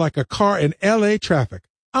feeling like a car in L.A. traffic.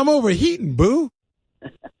 I'm overheating, boo.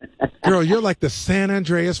 Girl, you're like the San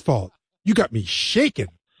Andreas fault. You got me shaking.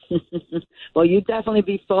 Well, you definitely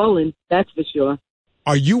be falling. That's for sure.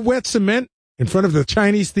 Are you wet cement in front of the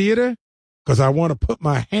Chinese theater? Because I want to put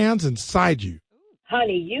my hands inside you.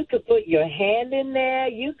 Honey, you could put your hand in there.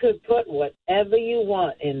 You could put whatever you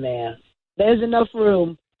want in there. There's enough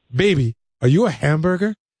room. Baby, are you a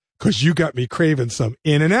hamburger? Because you got me craving some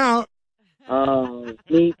In-N-Out. Oh,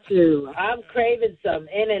 me too. I'm craving some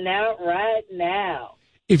In-N-Out right now.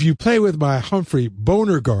 If you play with my Humphrey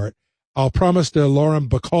Bonergart, I'll promise to Lauren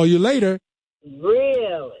call you later.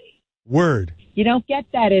 Really? Word. You don't get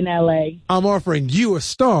that in L.A. I'm offering you a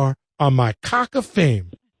star on my cock of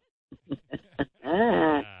fame.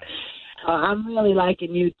 I'm really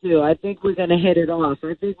liking you, too. I think we're going to hit it off.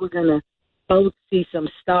 I think we're going to both see some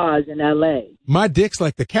stars in L.A. My dick's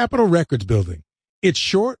like the Capitol Records building. It's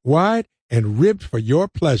short, wide, and ribbed for your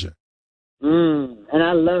pleasure. And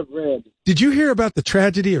I love ribs. Did you hear about the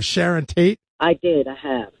tragedy of Sharon Tate? I did. I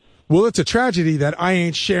have. Well, it's a tragedy that I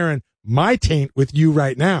ain't sharing my taint with you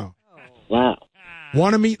right now. Wow.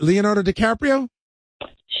 Want to meet Leonardo DiCaprio?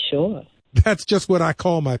 Sure. That's just what I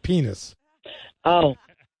call my penis. Oh.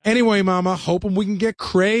 Anyway, Mama, hoping we can get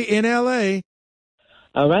cray in L.A.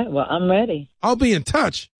 All right. Well, I'm ready. I'll be in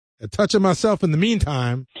touch. Touching myself in the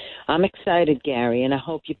meantime. I'm excited, Gary, and I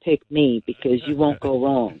hope you pick me because you won't go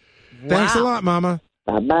wrong. Thanks a lot, Mama.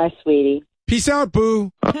 Bye-bye, sweetie. Peace out,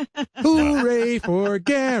 boo. Hooray for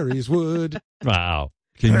Gary's Wood. Wow.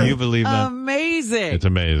 Can you believe that? Amazing. It's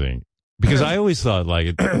amazing. Because I always thought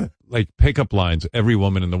like pickup lines, every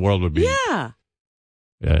woman in the world would be. Yeah.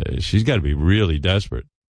 She's got to be really desperate.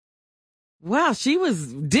 Wow, she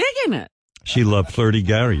was digging it. She loved Flirty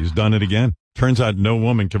Gary. He's done it again. Turns out no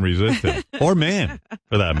woman can resist him. Or man,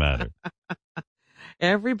 for that matter.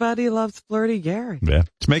 Everybody loves Flirty Gary. Yeah.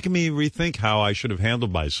 It's making me rethink how I should have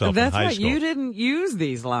handled myself in high school. You didn't use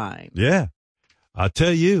these lines. Yeah. I'll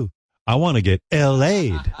tell you, I want to get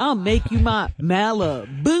L.A.'d. I'll make you my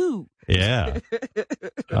Malibu. Yeah.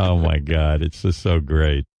 Oh, my God. It's just so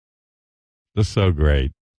great. Just so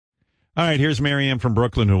great. All right. Here's Marianne from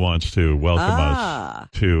Brooklyn who wants to welcome us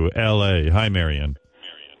to L.A. Hi, Marianne.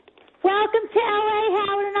 Welcome to L.A.,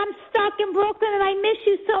 Howard, and I'm stuck in Brooklyn, and I miss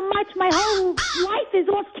you so much. My whole life is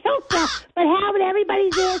off kilter. But, Howard,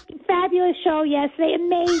 everybody's asking. Fabulous show yesterday.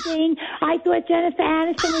 Amazing. I thought Jennifer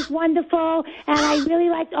Aniston was wonderful, and I really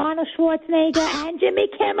liked Arnold Schwarzenegger and Jimmy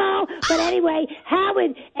Kimmel. But anyway,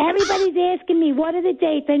 Howard, everybody's asking me, what are the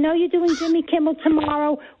dates? I know you're doing Jimmy Kimmel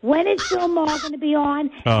tomorrow. When is Bill Maher going to be on?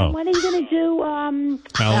 Oh. And when are you going to do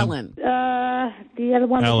Ellen? The other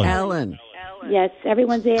one? Ellen. Yes,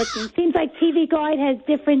 everyone's asking. Seems like TV Guide has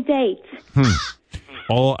different dates.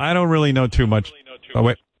 Oh, I don't really know too much. Oh,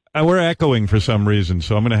 wait. We're echoing for some reason,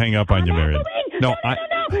 so I'm going to hang up on you, Marianne. No, don't hang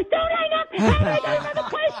up. I got another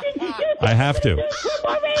question. I have to.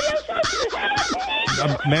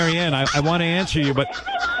 Marianne, I want to answer you, but...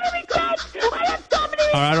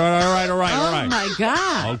 All right. Oh, my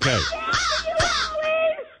God. Okay.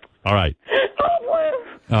 All right.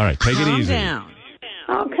 All right, take it easy. Calm down.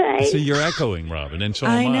 Okay. See, you're echoing, Robin, and so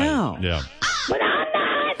am I. I know. Yeah. But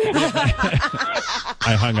I'm not.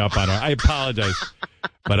 I hung up on her. I apologize.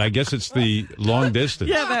 But I guess it's the long distance.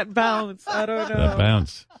 Yeah, that bounce. I don't know. That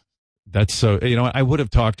bounce. That's so, I would have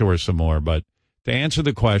talked to her some more, but to answer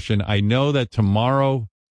the question, I know that tomorrow,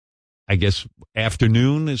 I guess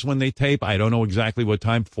afternoon is when they tape. I don't know exactly what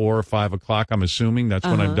time, 4 or 5 o'clock. I'm assuming that's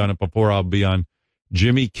when I've done it before. I'll be on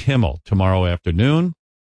Jimmy Kimmel tomorrow afternoon.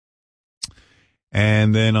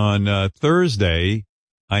 And then on Thursday,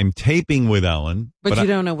 I'm taping with Ellen. But you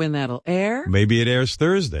don't know when that'll air? Maybe it airs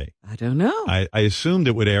Thursday. I don't know. I assumed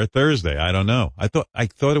it would air Thursday. I don't know. I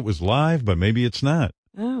thought it was live, but maybe it's not.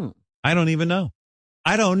 Oh. I don't even know.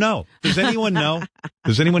 I don't know. Does anyone know?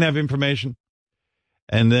 Does anyone have information?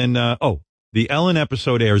 And then, the Ellen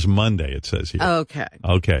episode airs Monday, it says here. Okay.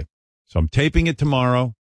 Okay. So I'm taping it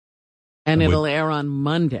tomorrow. And it'll air on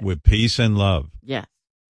Monday. With peace and love. Yeah.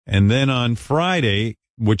 And then on Friday,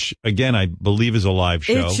 which again, I believe is a live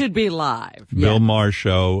show. It should be live. Bill Maher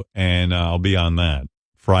show. And I'll be on that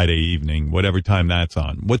Friday evening, whatever time that's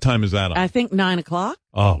on. What time is that on? I think 9 o'clock.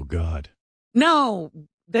 Oh, God. No.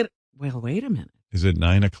 Wait a minute. Is it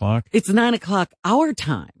 9 o'clock? It's 9 o'clock our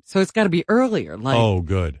time. So it's got to be earlier. Like oh,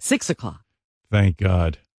 good. 6 o'clock. Thank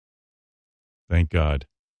God. Thank God.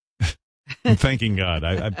 I'm thanking God.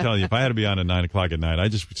 I'm telling you, if I had to be on at 9 o'clock at night,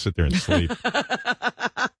 I'd just sit there and sleep.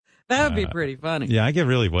 That would be pretty funny. Yeah, I get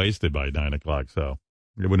really wasted by 9 o'clock, so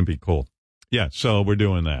it wouldn't be cool. Yeah, so we're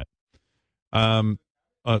doing that.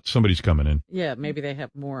 Somebody's coming in. Yeah, maybe they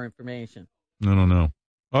have more information. I don't know.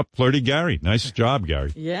 Oh, Flirty Gary. Nice job,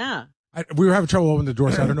 Gary. Yeah. We were having trouble opening the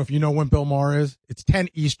door, so I don't know if you know when Bill Maher is. It's 10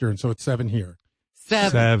 Eastern, so it's 7 here.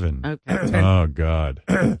 7. Okay. Oh, God.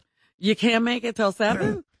 You can't make it till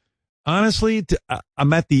 7? Honestly,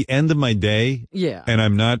 I'm at the end of my day. Yeah. And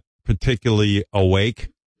I'm not particularly awake.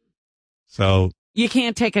 So. You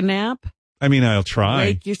can't take a nap? I mean, I'll try.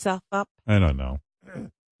 Wake yourself up? I don't know.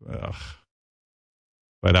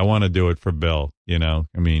 But I want to do it for Bill, you know.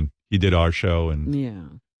 I mean, he did our show, and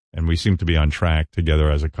we seem to be on track together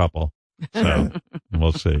as a couple. So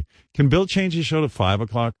we'll see. Can Bill change his show to 5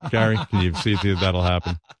 o'clock, Gary? Can you see if that'll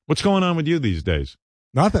happen? What's going on with you these days?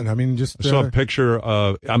 Nothing. I mean, just I saw a picture.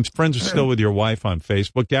 I'm friends still with your wife on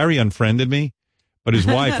Facebook. Gary unfriended me, but his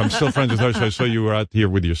wife, I'm still friends with her. So I saw you were out here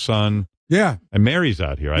with your son. Yeah. And Mary's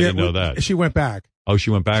out here. I didn't know that. She went back. Oh,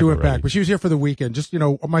 she went back. She went already. back, but she was here for the weekend. Just,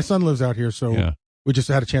 my son lives out here, so we just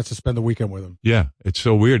had a chance to spend the weekend with him. Yeah, it's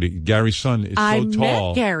so weird. Gary's son is I so tall.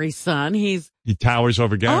 met Gary's son. He towers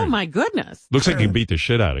over Gary. Oh, my goodness. Looks like he beat the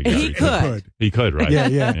shit out of Gary. He could, right?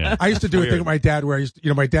 Yeah. I used to do a thing with my dad where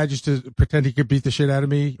my dad used to pretend he could beat the shit out of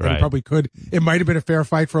me, and he probably could. It might have been a fair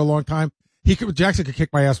fight for a long time. Jackson could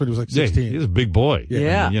kick my ass when he was like 16. Yeah, he's a big boy.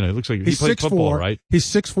 Yeah. I mean, it looks like he played football, right? He's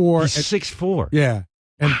 6'4". He's 6'4". Yeah.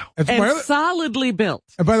 And solidly built.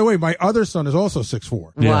 And by the way, my other son is also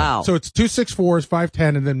 6'4". Yeah. Wow. So it's 2 6'4s,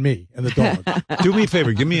 5'10", and then me and the dog. Do me a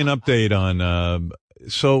favor. Give me an update on,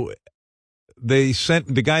 so they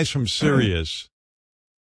sent the guys from Sirius.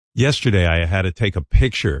 Yesterday, I had to take a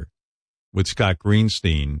picture with Scott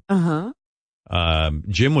Greenstein.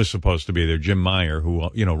 Jim was supposed to be there, Jim Meyer, who,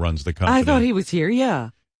 runs the company. I thought he was here,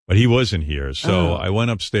 yeah. But he wasn't here. So I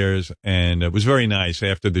went upstairs, and it was very nice.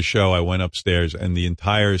 After the show, I went upstairs, and the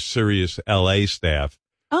entire Sirius LA staff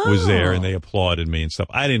was there, and they applauded me and stuff.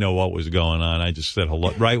 I didn't know what was going on. I just said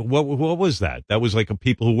hello. Right? What was that? That was like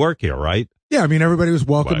people who work here, right? Yeah, I mean, everybody was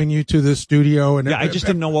welcoming you to the studio. And I just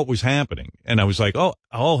didn't know what was happening. And I was like, oh,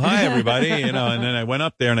 hi, everybody. And then I went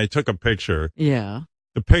up there, and I took a picture. Yeah.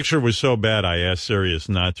 The picture was so bad, I asked Sirius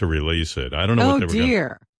not to release it. I don't know what they were going to do. Oh,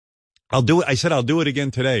 dear. I'll do it. I said I'll do it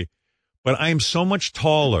again today. But I am so much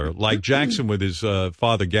taller, like Jackson with his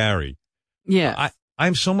father, Gary. Yeah.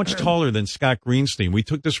 I'm so much taller than Scott Greenstein. We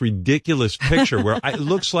took this ridiculous picture where it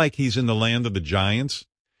looks like he's in the land of the giants,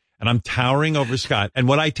 and I'm towering over Scott. And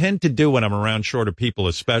what I tend to do when I'm around shorter people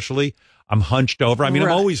especially, I'm hunched over. I mean,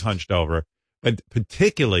 I'm always hunched over. But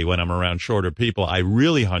particularly when I'm around shorter people, I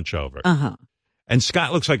really hunch over. And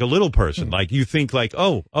Scott looks like a little person. Like you think like,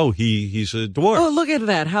 he's a dwarf. Oh, look at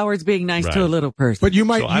that. Howard's being nice to a little person. But you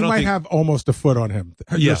might have almost a foot on him.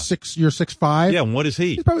 You're 6'5". Yeah, and what is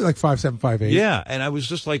he? He's probably like 5'7", 5'8". Yeah, and I was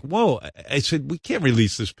just like, whoa. I said, we can't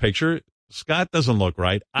release this picture. Scott doesn't look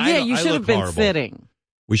right. You should have been sitting.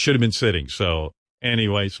 We should have been sitting. So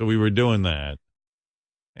anyway, we were doing that.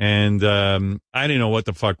 And I didn't know what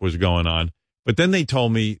the fuck was going on. But then they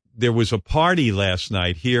told me there was a party last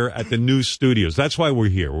night here at the new studios. That's why we're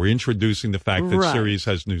here. We're introducing the fact that Sirius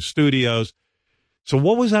has new studios. So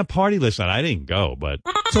what was that party last night? I didn't go, but.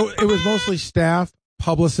 So it was mostly staff,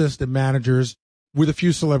 publicists, and managers with a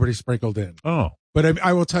few celebrities sprinkled in. Oh. But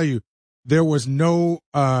I will tell you, there was no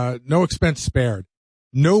expense spared.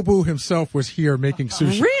 Nobu himself was here making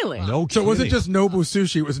sushi. Really? No kidding. So it wasn't just Nobu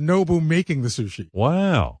sushi, it was Nobu making the sushi.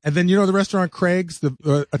 Wow. And then, the restaurant Craig's,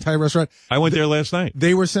 the Italian restaurant. I went there last night.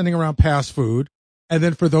 They were sending around fast food. And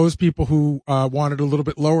then for those people who wanted a little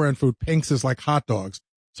bit lower end food, Pink's is like hot dogs.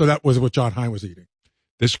 So that was what John Hine was eating.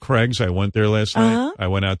 This Craig's, I went there last night. I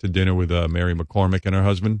went out to dinner with Mary McCormick and her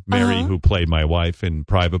husband, Mary, who played my wife in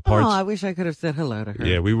Private Parts. Oh, I wish I could have said hello to her.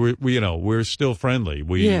 Yeah, we're still friendly.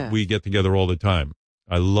 We get together all the time.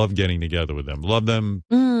 I love getting together with them. Love them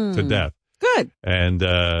to death. Good. And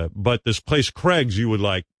but this place, Craig's, you would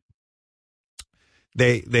like.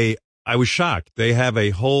 I was shocked. They have a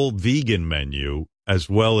whole vegan menu as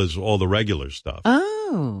well as all the regular stuff.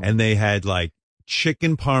 Oh. And they had like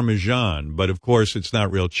chicken parmesan, but of course it's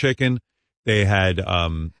not real chicken. They had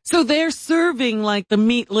so they're serving like the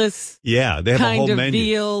meatless they have a kind whole of menu.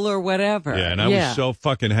 veal or whatever. Yeah, and I was so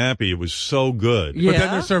fucking happy. It was so good. But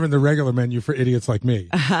then they're serving the regular menu for idiots like me.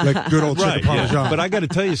 Like good old chicken parmesan. Yeah. But I got to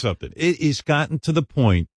tell you something. It has gotten to the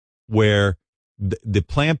point where the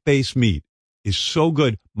plant-based meat is so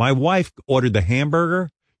good. My wife ordered the hamburger.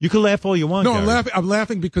 You can laugh all you want. No, Gary. I'm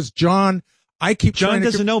laughing because John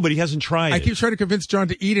doesn't know, but he hasn't tried it. I keep trying to convince John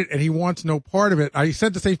to eat it, and he wants no part of it. I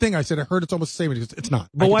said the same thing. I said, I heard it's almost the same. And he goes, it's not.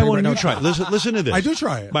 But why won't you try it? Listen to this. I do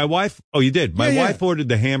try it. My wife, you did? My wife ordered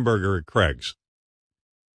the hamburger at Craig's.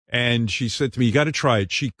 And she said to me, you got to try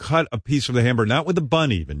it. She cut a piece of the hamburger, not with the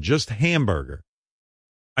bun even, just hamburger.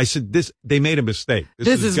 I said, they made a mistake.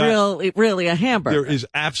 This is really a hamburger. There is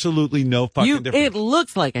absolutely no fucking difference. It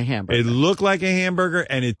looks like a hamburger. It looked like a hamburger,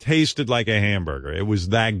 and it tasted like a hamburger. It was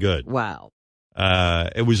that good. Wow.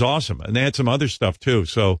 It was awesome. And they had some other stuff, too.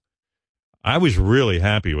 So I was really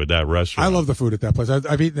happy with that restaurant. I love the food at that place.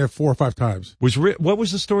 I've eaten there 4 or 5 times. What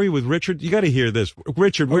was the story with Richard? You got to hear this.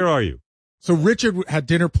 Richard, where are you? So Richard had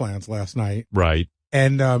dinner plans last night. Right.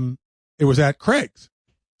 And it was at Craig's.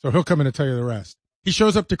 So he'll come in and tell you the rest. He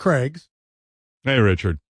shows up to Craig's. Hey,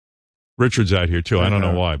 Richard. Richard's out here, too. I don't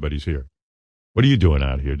know why, but he's here. What are you doing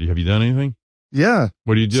out here? Have you done anything? Yeah.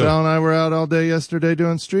 What do you do? Sal and I were out all day yesterday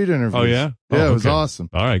doing street interviews. Oh, yeah? Yeah, it was awesome.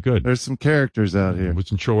 All right, good. There's some characters out here. I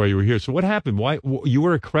wasn't sure why you were here. So what happened? Why you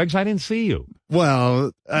were at Craig's? I didn't see you.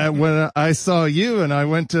 Well, when I saw you and I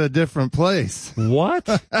went to a different place. What?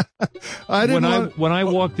 When I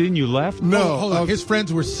walked in, you left? No. Hold on. His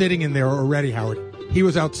friends were sitting in there already, Howard. He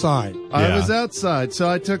was outside. I was outside, so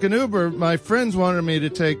I took an Uber. My friends wanted to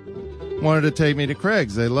take me to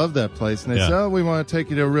Craig's. They love that place. And they said, we want to take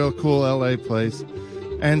you to a real cool L.A. place.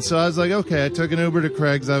 And so I was like, okay, I took an Uber to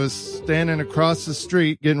Craig's. I was standing across the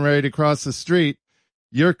street, getting ready to cross the street.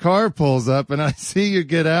 Your car pulls up, and I see you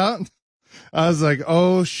get out. I was like,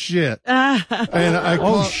 oh, shit. And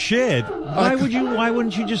shit. Why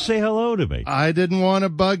wouldn't you just say hello to me? I didn't want to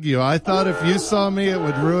bug you. I thought if you saw me, it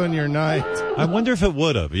would ruin your night. I wonder if it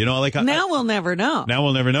would have. Now we'll never know. Now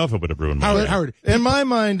we'll never know if it would have ruined my night. Howard, in my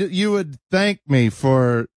mind, you would thank me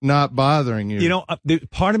for not bothering you.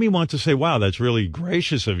 Part of me wants to say, wow, that's really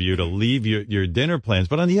gracious of you to leave your dinner plans.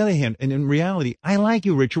 But on the other hand, and in reality, I like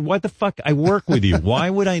you, Richard. What the fuck? I work with you. Why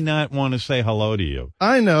would I not want to say hello to you?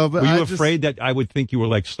 I know, but were you afraid that I would think you were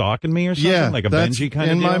like stalking me or something? Like a Benji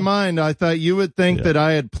kind of deal? In my mind, I thought you would think that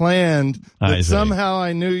I had planned that somehow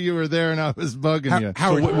I knew you were there and I was bugging you.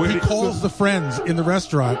 Howard, he calls the friends in the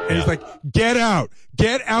restaurant and he's like, get out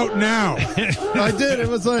now. I did. It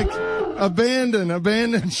was like,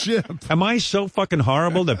 abandon ship. Am I so fucking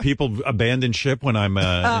horrible that people abandon ship when I'm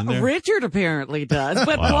in there? Richard apparently does.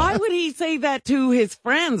 But why would he say that to his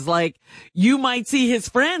friends? Like, you might see his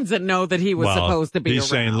friends and know that he was supposed to be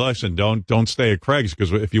he's around. Saying, listen, don't stay at Craig's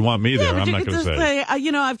because if you want me there, I'm not going to say,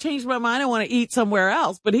 I've changed my mind. I want to eat somewhere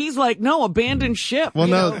else. But he's like, no, abandon ship. Well,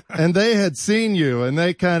 no, and they had seen you and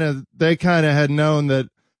they kind of had known that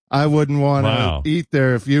I wouldn't want to eat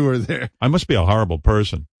there if you were there. I must be a horrible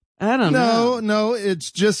person. I don't know. No,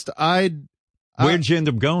 it's just Where'd you end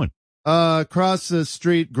up going? Across the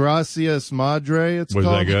street, Gracias Madre. It's was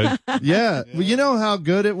called. That good? Yeah. Well, you know how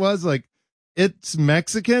good it was? Like, it's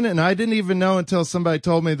Mexican, and I didn't even know until somebody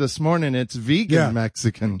told me this morning it's vegan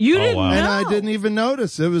Mexican. You didn't know? And I didn't even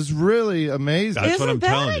notice. It was really amazing. That's what I'm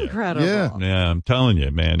telling you. Incredible? Yeah, I'm telling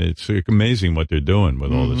you, man. It's amazing what they're doing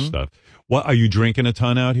with all this stuff. What, are you drinking a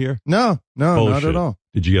ton out here? No, not at all.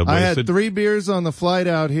 Did you get wasted? I had 3 beers on the flight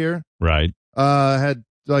out here. Right. Had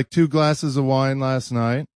like 2 glasses of wine last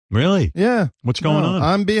night. Really? Yeah. What's going on?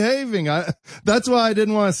 I'm behaving. That's why I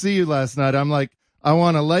didn't want to see you last night. I'm like, I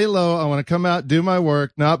want to lay low. I want to come out, do my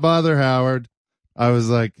work, not bother Howard. I was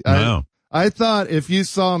like, no. I thought if you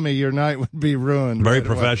saw me, your night would be ruined. Very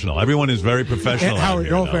professional. Everyone is very professional. And Howard,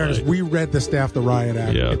 in all fairness, we read the Staff the Riot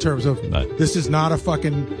Act in terms of this is not a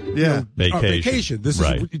fucking vacation. This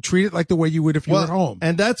is you treat it like the way you would if you were at home.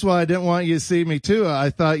 And that's why I didn't want you to see me too.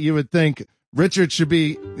 I thought you would think Richard should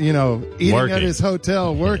be, eating working at his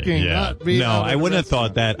hotel, working, not being. No, I wouldn't have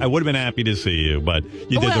thought that. I would have been happy to see you, but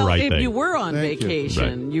you did the right thing. If you were on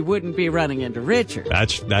vacation, you wouldn't be running into Richard.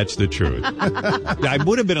 That's the truth. I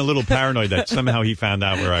would have been a little paranoid that somehow he found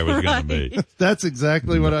out where I was going to be. That's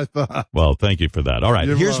exactly what I thought. Well, thank you for that. All right,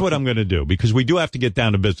 You're here's welcome. what I'm going to do, because we do have to get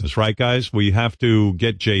down to business, right, guys? We have to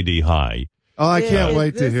get JD high. Oh, I can't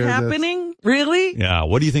wait to hear happening? Really? Yeah.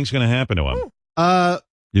 What do you think's going to happen to him?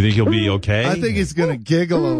 You think he'll be okay? I think he's going to giggle a